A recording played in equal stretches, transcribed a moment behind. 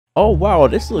Oh wow,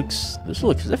 this looks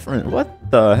different. What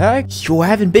the heck? Yo, I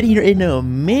haven't been here in a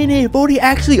minute. Bodhi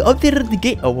actually updated the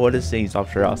game. Oh, what is saying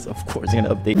zombsroyale? Of course, I'm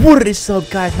gonna update. What is up,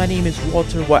 guys? My name is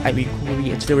Walter.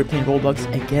 Cooly, and today we're playing Roblox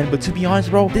again. But to be honest,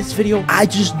 bro, this video, I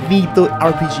just need the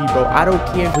RPG, bro. I don't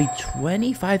care. Wait,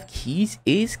 25 keys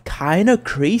is kind of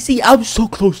crazy. I'm so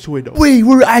close to it, though. Wait,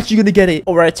 we're actually gonna get it.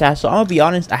 All right, chat. So I'm gonna be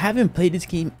honest. I haven't played this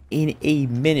game in a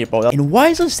minute, bro. And why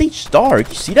is the stage dark?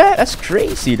 You see that? That's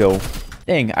crazy, though.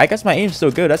 Dang, I guess my aim's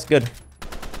still good. That's good.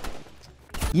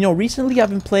 You know, recently I've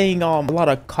been playing a lot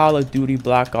of Call of Duty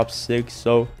Black Ops 6,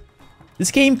 so this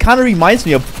game kind of reminds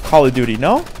me of Call of Duty,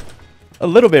 no? A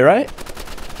little bit, right?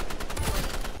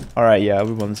 Alright, yeah,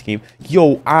 we won this game.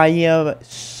 Yo, I am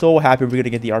so happy we're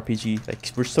gonna get the RPG.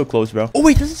 Like, we're so close, bro. Oh,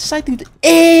 wait, does it decide to...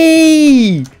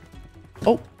 Hey!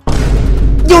 Oh.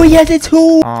 Yo, he has it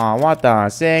too! Aw, what the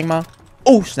Sigma?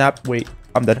 Oh, snap. Wait,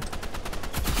 I'm dead.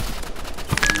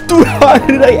 Dude, how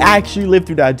did I actually live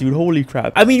through that, dude? Holy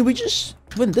crap. I mean, we just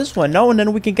win this one, no? And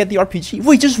then we can get the RPG.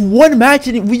 Wait, just one match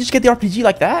and we just get the RPG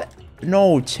like that?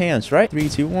 No chance, right? 3,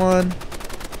 2, 1.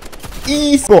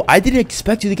 Easy. Bro, I didn't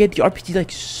expect you to get the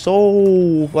RPG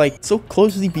so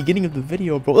close to the beginning of the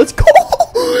video, bro. Let's go.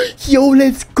 Yo,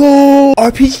 let's go.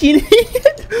 RPG in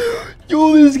hand.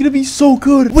 Yo, this is gonna be so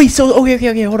good. Wait, so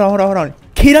okay. Hold on.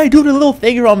 Can I do the little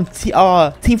thing from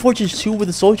Team Fortress 2 with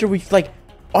the soldier with like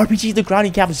RPG the ground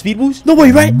and cap a speed boost? No way,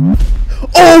 right?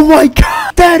 Oh my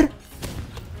god! Dad!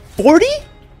 40?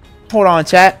 Hold on,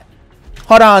 chat.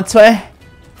 Hold on, Dad!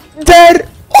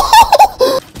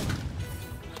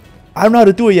 I don't know how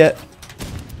to do it yet.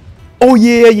 Oh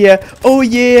yeah. Oh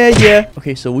yeah.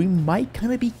 Okay, so we might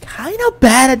be kind of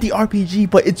bad at the RPG,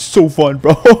 but it's so fun,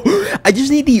 bro. I just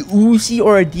need the Uzi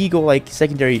or a Deko, like,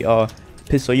 secondary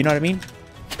pistol, you know what I mean?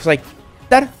 Because, like,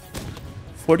 that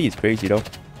 40 is crazy, though.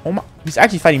 Oh my, he's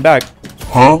actually fighting back.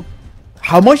 Huh?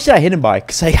 How much did I hit him by?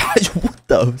 Cause I had, what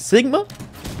the Sigma?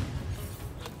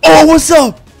 Oh, what's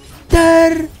up?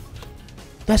 Dad?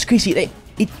 That's crazy.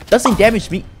 It doesn't damage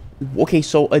me. Okay,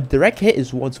 so a direct hit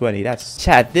is 120. That's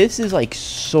chat. This is like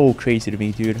so crazy to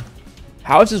me, dude.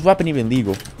 How is this weapon even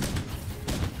legal?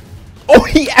 Oh,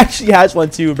 he actually has one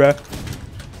too, bro.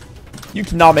 You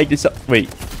cannot make this up. Wait.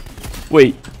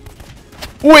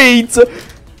 Oh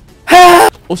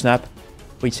snap.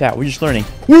 Wait, chat, we're just learning.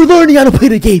 We're learning how to play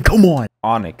the game. Come on.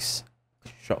 Onyx.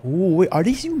 Oh, wait, are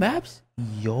these new maps?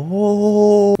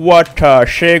 Yo. What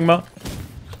Sigma?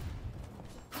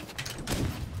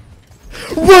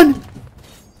 Run!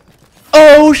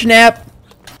 Oh, snap.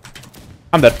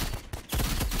 I'm dead.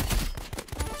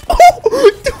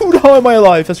 Oh, dude, how am I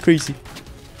alive? That's crazy.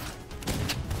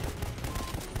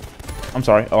 I'm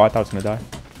sorry. Oh, I thought I was gonna die.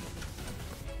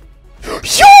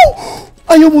 Yo!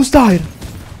 I almost died.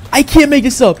 I can't make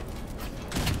this up.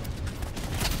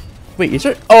 Wait, is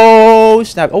there? Oh,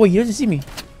 snap. Oh, wait, he doesn't see me.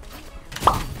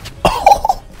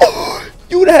 Oh,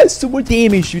 dude, that has so much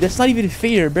damage, dude. That's not even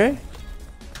fair, bruh.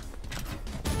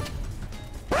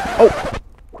 Oh.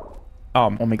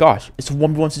 Oh my gosh. It's a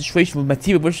 1v1 situation with my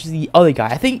team versus the other guy.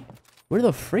 I think... Where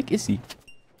the frick is he?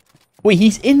 Wait,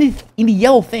 he's in the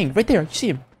yellow thing. Right there. You see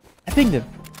him. I pinged him.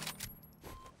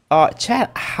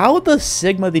 Chat, how the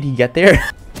Sigma did he get there?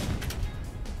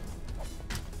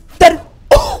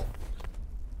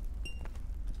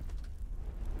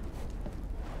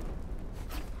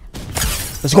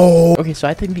 Let's go. Okay, so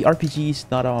I think the RPG is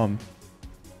not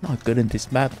good in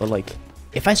this map, but like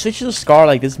if I switch to the Scar,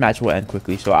 like this match will end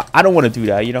quickly. So I don't want to do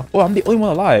that, you know. Oh, I'm the only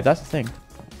one alive. That's the thing.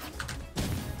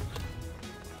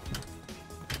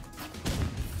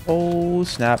 Oh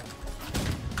snap!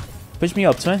 Push me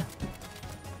up, man.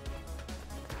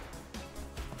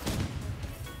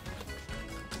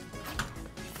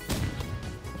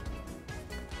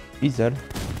 He's dead.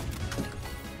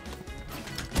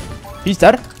 He's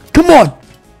dead. Come on!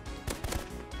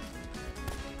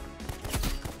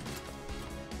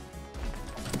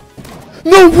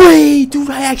 No way!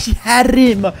 Dude, I actually had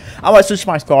him! I want to switch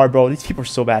my Scar, bro. These people are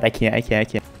so bad. I can't.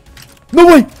 No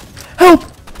way! Help!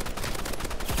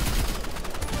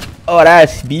 Oh,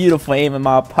 that's beautiful aim in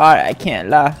my part. I can't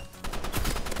lie.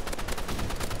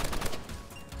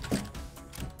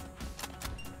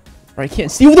 I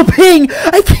can't see with the ping!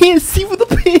 I can't see with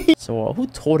the ping! So, who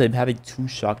told him having 2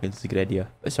 shotguns is a good idea?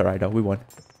 It's alright, though. We won.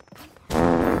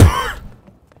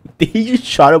 He just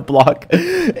shot a block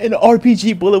an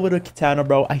RPG bullet with a katana,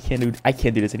 bro. I can't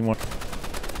do this anymore.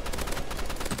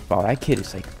 Wow, that kid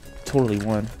is like totally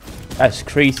won. That's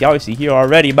crazy. Obviously here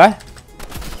already, bye.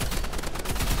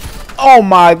 Oh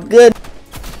my god.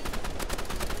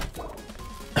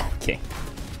 Okay.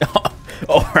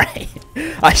 Alright.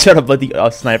 I shot up the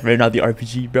sniper, not the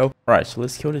RPG, bro. Alright, so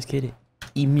let's kill this kid.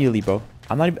 immediately, bro.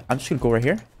 I'm just gonna go right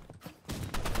here.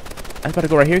 I'm about to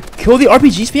go right here. Kill the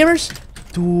RPG spammers?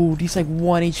 Dude, he's like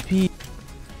 1 HP.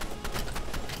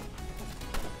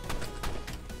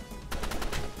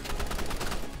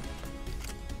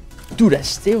 Dude, that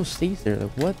still stays there.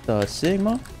 Like, what the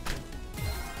Sigma?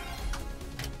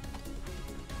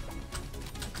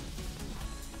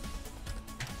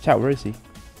 Chat, where is he?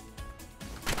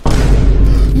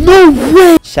 No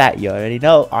way! Chat, you already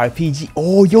know. RPG.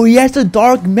 Oh, yo, he has the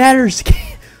Dark Matter skin.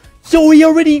 Yo, he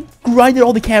already grinded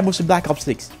all the camos in Black Ops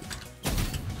 6.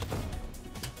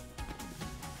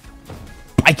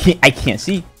 I can't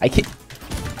see. I can't.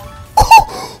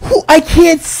 Oh, I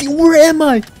can't see. Where am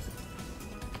I?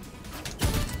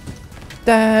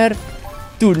 Dad.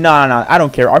 Dude, nah. I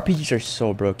don't care. RPGs are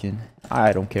so broken.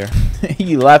 I don't care.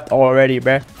 He left already,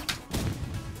 bruh.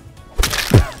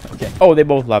 Okay. Oh, they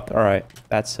both left. All right.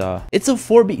 That's it's a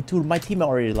 4B. Dude, my teammate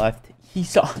already left. He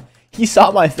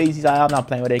saw my face. He's like, I'm not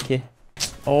playing with that kid.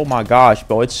 Oh my gosh,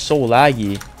 bro. It's so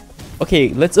laggy. Okay,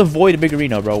 let's avoid a big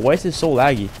arena, bro. Why is it so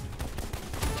laggy?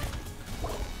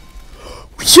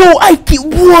 Yo, I get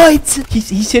what?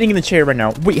 He's sitting in the chair right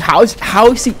now. Wait, how is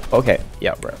he? Okay,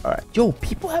 yeah, bro. All right. Yo,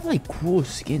 people have like cool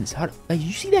skins. Like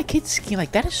you see that kid's skin?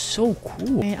 Like that is so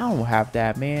cool. Man, I don't have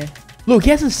that, man. Look,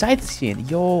 he has a side skin.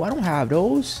 Yo, I don't have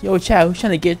those. Yo, chat, who's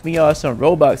trying to get me some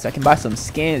Robux? I can buy some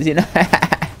skins, you know.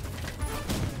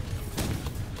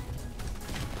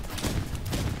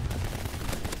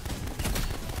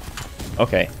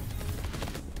 Okay.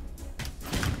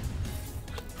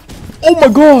 Oh my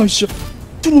gosh!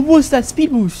 Dude, what's that speed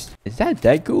boost? Is that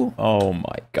Deko? Oh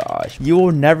my gosh. You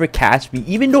will never catch me.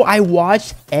 Even though I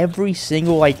watched every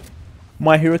single, like,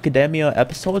 My Hero Academia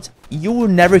episodes, you will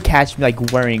never catch me,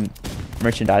 like, wearing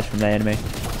merchandise from the anime.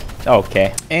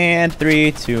 Okay. And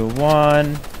 3, 2,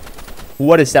 1.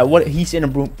 What is that? What? He's in a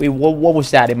room. Wait, what was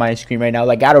that in my screen right now?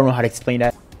 Like, I don't know how to explain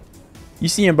that. You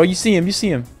see him, bro. You see him. You see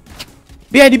him.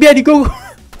 Behind you, go.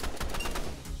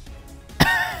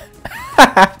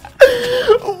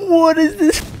 What is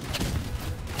this?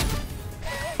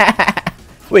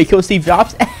 Wait, kill Steve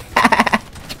Jobs?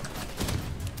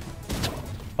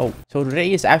 Oh, so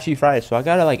today is actually Friday, so I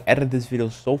gotta like edit this video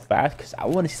so fast because I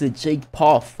want to see the Jake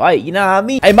Paul fight. You know what I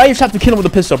mean? I might just have to kill him with a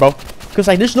pistol, bro. Because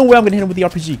like, there's no way I'm gonna hit him with the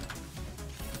RPG.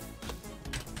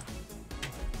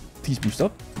 Please boost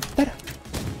up.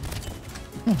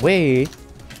 No way.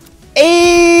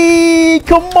 Hey,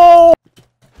 come on,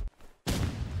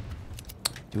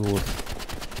 dude.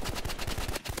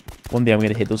 One day I'm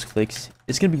gonna hit those flicks.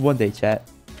 It's gonna be one day, chat.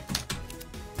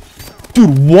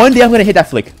 Dude, one day I'm gonna hit that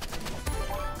flick.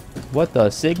 What the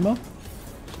Sigma?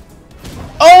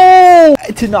 Oh!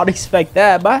 I did not expect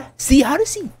that, but see, how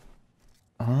does he?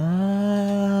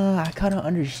 I kind of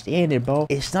understand it, bro.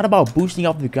 It's not about boosting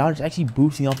off the ground. It's actually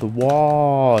boosting off the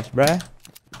walls, bruh.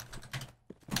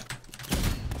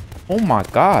 Oh my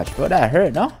gosh, bro, that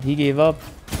hurt, no? He gave up.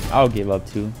 I'll give up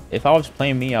too. If I was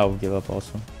playing me, I would give up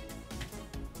also.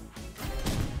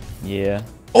 Yeah.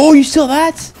 Oh, you still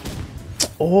that?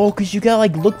 Oh, because you gotta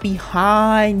like look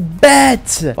behind.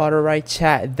 Bet. Alright,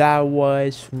 chat, that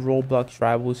was Roblox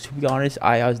Rivals. To be honest,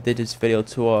 I just did this video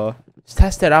to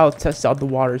test it out, test out the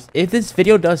waters. If this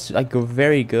video does like go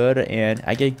very good and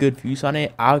I get good views on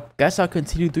it, I guess I'll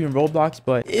continue doing Roblox.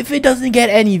 But if it doesn't get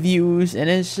any views and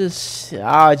it's just,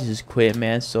 I'll just quit,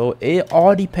 man. So it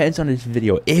all depends on this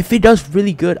video. If it does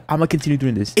really good, I'm gonna continue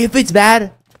doing this. If it's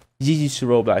bad, GG's to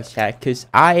Roblox, chat, because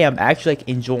I am actually like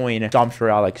enjoying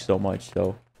zombsroyale like so much.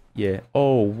 So yeah.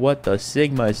 Oh, what the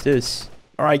Sigma is this?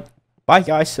 All right, bye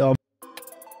guys.